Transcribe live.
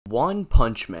One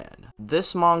Punch Man.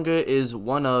 This manga is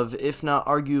one of, if not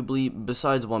arguably,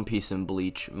 besides One Piece and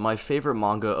Bleach, my favorite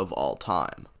manga of all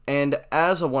time. And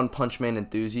as a One Punch Man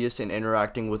enthusiast and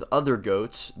interacting with other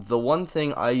GOATs, the one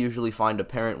thing I usually find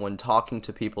apparent when talking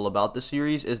to people about the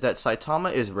series is that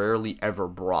Saitama is rarely ever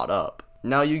brought up.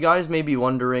 Now you guys may be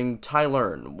wondering,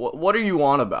 Tylern, what are you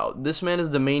on about? This man is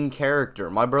the main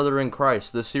character, my brother in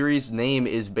Christ. The series name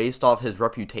is based off his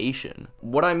reputation.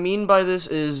 What I mean by this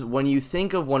is, when you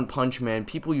think of One Punch Man,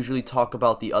 people usually talk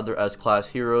about the other S-class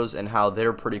heroes and how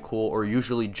they're pretty cool, or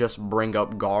usually just bring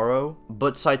up Garo.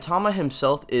 But Saitama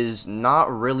himself is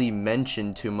not really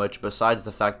mentioned too much besides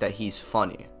the fact that he's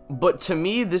funny. But to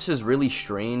me, this is really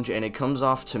strange, and it comes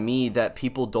off to me that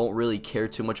people don't really care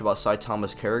too much about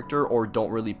Saitama's character or don't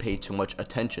really pay too much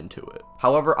attention to it.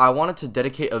 However, I wanted to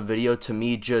dedicate a video to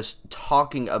me just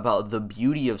talking about the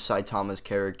beauty of Saitama's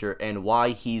character and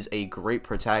why he's a great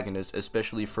protagonist,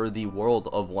 especially for the world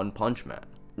of One Punch Man.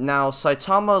 Now,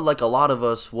 Saitama, like a lot of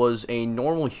us, was a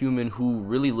normal human who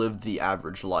really lived the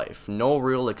average life. No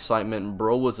real excitement,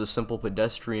 bro was a simple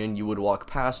pedestrian you would walk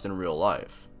past in real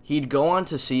life. He'd go on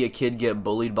to see a kid get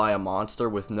bullied by a monster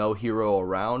with no hero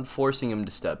around, forcing him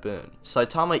to step in.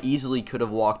 Saitama easily could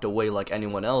have walked away like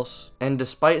anyone else, and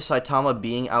despite Saitama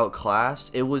being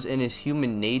outclassed, it was in his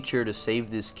human nature to save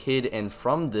this kid, and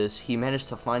from this, he managed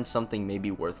to find something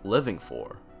maybe worth living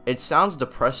for. It sounds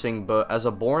depressing, but as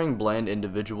a boring, bland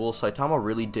individual, Saitama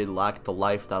really did lack the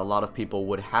life that a lot of people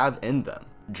would have in them.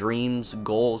 Dreams,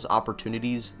 goals,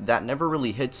 opportunities that never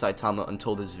really hit Saitama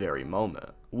until this very moment.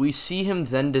 We see him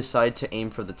then decide to aim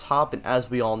for the top, and as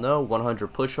we all know, 100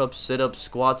 push-ups, sit-ups,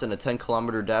 squats, and a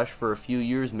 10-kilometer dash for a few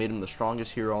years made him the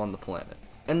strongest hero on the planet.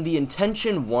 And the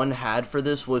intention one had for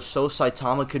this was so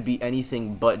Saitama could be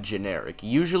anything but generic.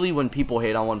 Usually when people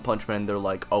hate on One Punch Man, they're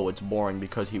like, oh, it's boring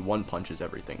because he one-punches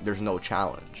everything. There's no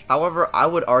challenge. However, I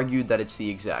would argue that it's the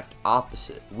exact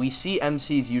opposite. We see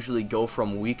MCs usually go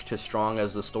from weak to strong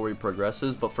as the story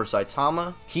progresses, but for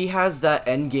Saitama, he has that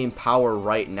endgame power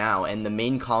right now, and the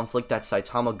main conflict that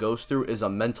Saitama goes through is a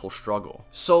mental struggle.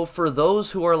 So for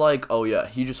those who are like, oh yeah,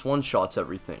 he just one-shots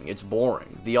everything, it's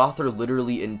boring, the author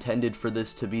literally intended for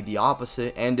this to be the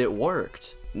opposite, and it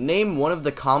worked. Name one of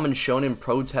the common shonen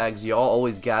pro tags y'all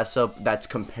always gas up that's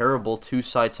comparable to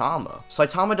Saitama.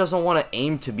 Saitama doesn't want to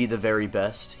aim to be the very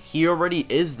best. He already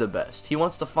is the best. He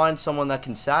wants to find someone that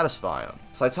can satisfy him.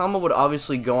 Saitama would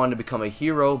obviously go on to become a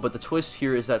hero, but the twist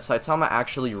here is that Saitama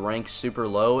actually ranks super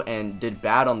low and did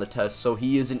bad on the test, so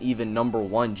he isn't even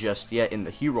 #1 just yet in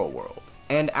the hero world.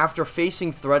 And after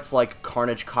facing threats like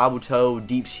Carnage Kabuto,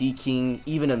 Deep Sea King,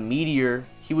 even a Meteor,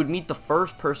 he would meet the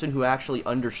first person who actually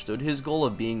understood his goal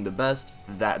of being the best,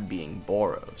 that being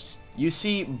Boros. You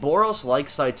see, Boros, like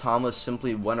Saitama,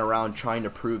 simply went around trying to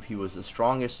prove he was the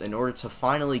strongest in order to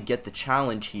finally get the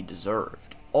challenge he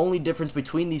deserved. Only difference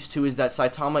between these two is that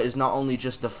Saitama is not only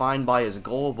just defined by his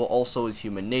goal, but also his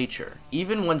human nature.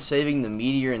 Even when saving the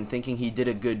Meteor and thinking he did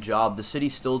a good job, the city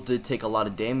still did take a lot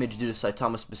of damage due to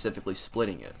Saitama specifically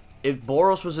splitting it. If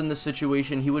Boros was in this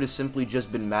situation, he would have simply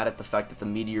just been mad at the fact that the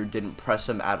Meteor didn't press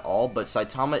him at all, but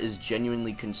Saitama is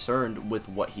genuinely concerned with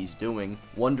what he's doing,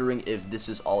 wondering if this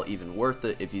is all even worth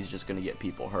it, if he's just gonna get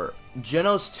people hurt.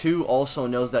 Genos 2 also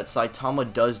knows that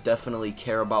Saitama does definitely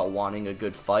care about wanting a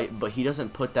good fight, but he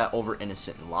doesn't put that over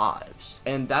innocent lives.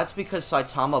 And that's because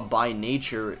Saitama by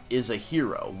nature is a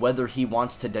hero, whether he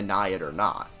wants to deny it or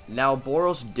not. Now,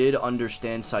 Boros did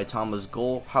understand Saitama's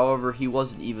goal, however, he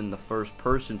wasn't even the first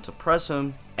person to press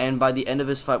him, and by the end of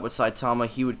his fight with Saitama,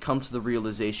 he would come to the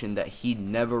realization that he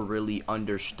never really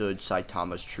understood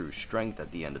Saitama's true strength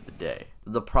at the end of the day.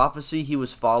 The prophecy he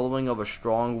was following of a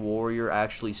strong warrior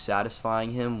actually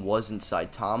satisfying him wasn't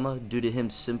Saitama, due to him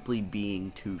simply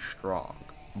being too strong.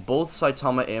 Both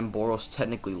Saitama and Boros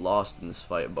technically lost in this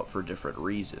fight, but for different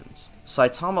reasons.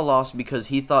 Saitama lost because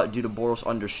he thought due to Boros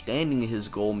understanding his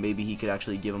goal, maybe he could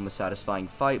actually give him a satisfying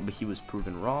fight, but he was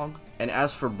proven wrong. And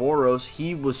as for Boros,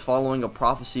 he was following a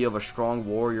prophecy of a strong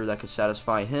warrior that could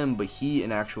satisfy him, but he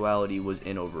in actuality was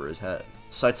in over his head.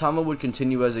 Saitama would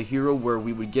continue as a hero, where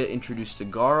we would get introduced to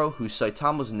Garo, who's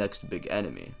Saitama's next big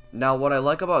enemy. Now, what I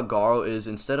like about Garo is,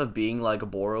 instead of being like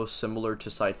Boros similar to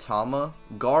Saitama,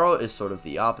 Garo is sort of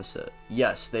the opposite.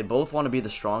 Yes, they both want to be the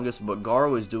strongest, but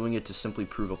Garo is doing it to simply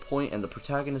prove a point, and the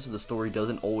protagonist of the story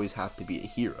doesn't always have to be a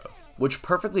hero. Which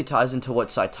perfectly ties into what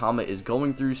Saitama is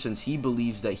going through, since he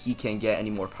believes that he can't get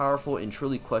any more powerful and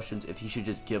truly questions if he should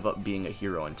just give up being a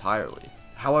hero entirely.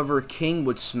 However, King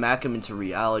would smack him into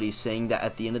reality, saying that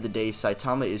at the end of the day,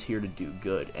 Saitama is here to do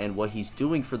good, and what he's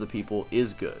doing for the people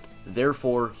is good.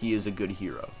 Therefore, he is a good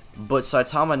hero. But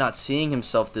Saitama not seeing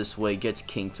himself this way gets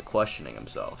King to questioning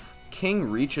himself.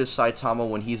 King reaches Saitama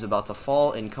when he's about to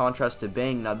fall, in contrast to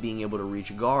Bang not being able to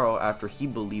reach Garo after he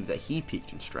believed that he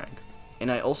peaked in strength.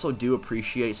 And I also do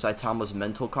appreciate Saitama's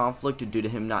mental conflict due to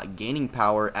him not gaining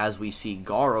power as we see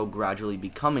Garo gradually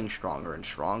becoming stronger and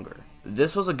stronger.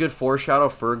 This was a good foreshadow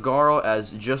for Garo,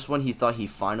 as just when he thought he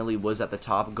finally was at the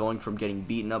top, going from getting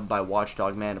beaten up by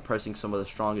Watchdog Man to pressing some of the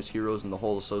strongest heroes in the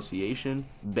whole association,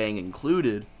 Bang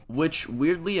included, which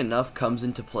weirdly enough comes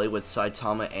into play with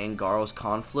Saitama and Garo's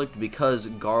conflict because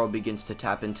Garo begins to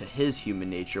tap into his human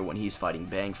nature when he's fighting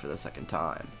Bang for the second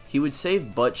time. He would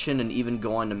save Buttchin and even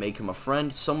go on to make him a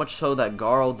friend, so much so that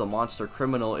Garo, the monster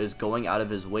criminal, is going out of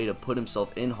his way to put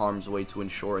himself in harm's way to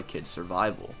ensure a kid's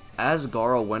survival. As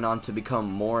Garo went on to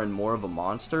become more and more of a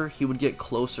monster, he would get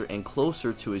closer and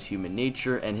closer to his human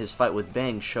nature, and his fight with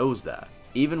Bang shows that.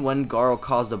 Even when Garo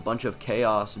caused a bunch of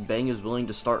chaos, Bang is willing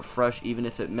to start fresh even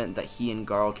if it meant that he and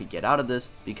Garo could get out of this,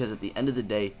 because at the end of the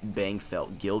day, Bang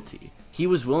felt guilty. He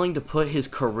was willing to put his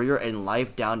career and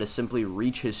life down to simply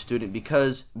reach his student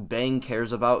because Bang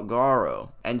cares about Garo.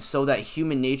 And so that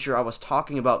human nature I was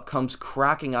talking about comes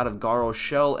cracking out of Garo's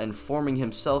shell and forming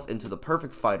himself into the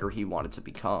perfect fighter he wanted to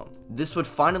become. This would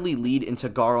finally lead into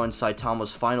Garo and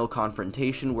Saitama's final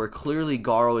confrontation, where clearly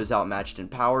Garo is outmatched in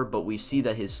power, but we see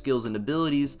that his skills and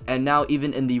abilities, and now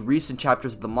even in the recent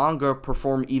chapters of the manga,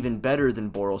 perform even better than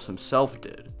Boros himself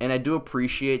did. And I do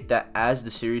appreciate that as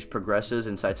the series progresses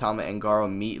and Saitama and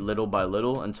Garo meet little by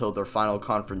little until their final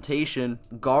confrontation,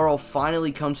 Garo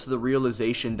finally comes to the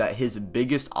realization that his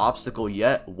biggest obstacle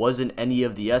yet wasn't any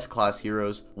of the S-class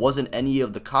heroes, wasn't any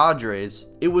of the cadres,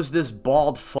 it was this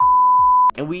bald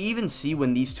And we even see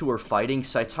when these two are fighting,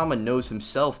 Saitama knows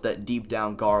himself that deep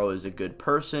down Garo is a good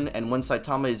person, and when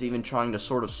Saitama is even trying to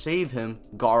sort of save him,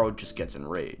 Garo just gets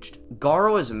enraged.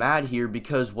 Garo is mad here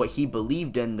because what he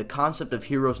believed in, the concept of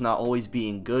heroes not always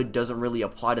being good, doesn't really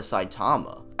apply to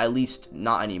Saitama. At least,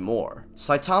 not anymore.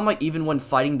 Saitama, even when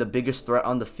fighting the biggest threat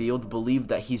on the field, believed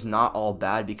that he's not all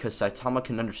bad because Saitama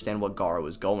can understand what Garo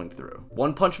is going through.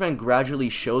 One Punch Man gradually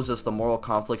shows us the moral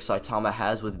conflict Saitama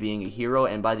has with being a hero,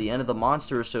 and by the end of the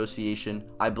Monster Association,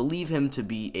 I believe him to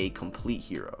be a complete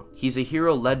hero. He's a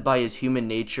hero led by his human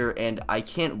nature, and I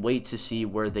can't wait to see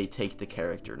where they take the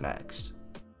character next.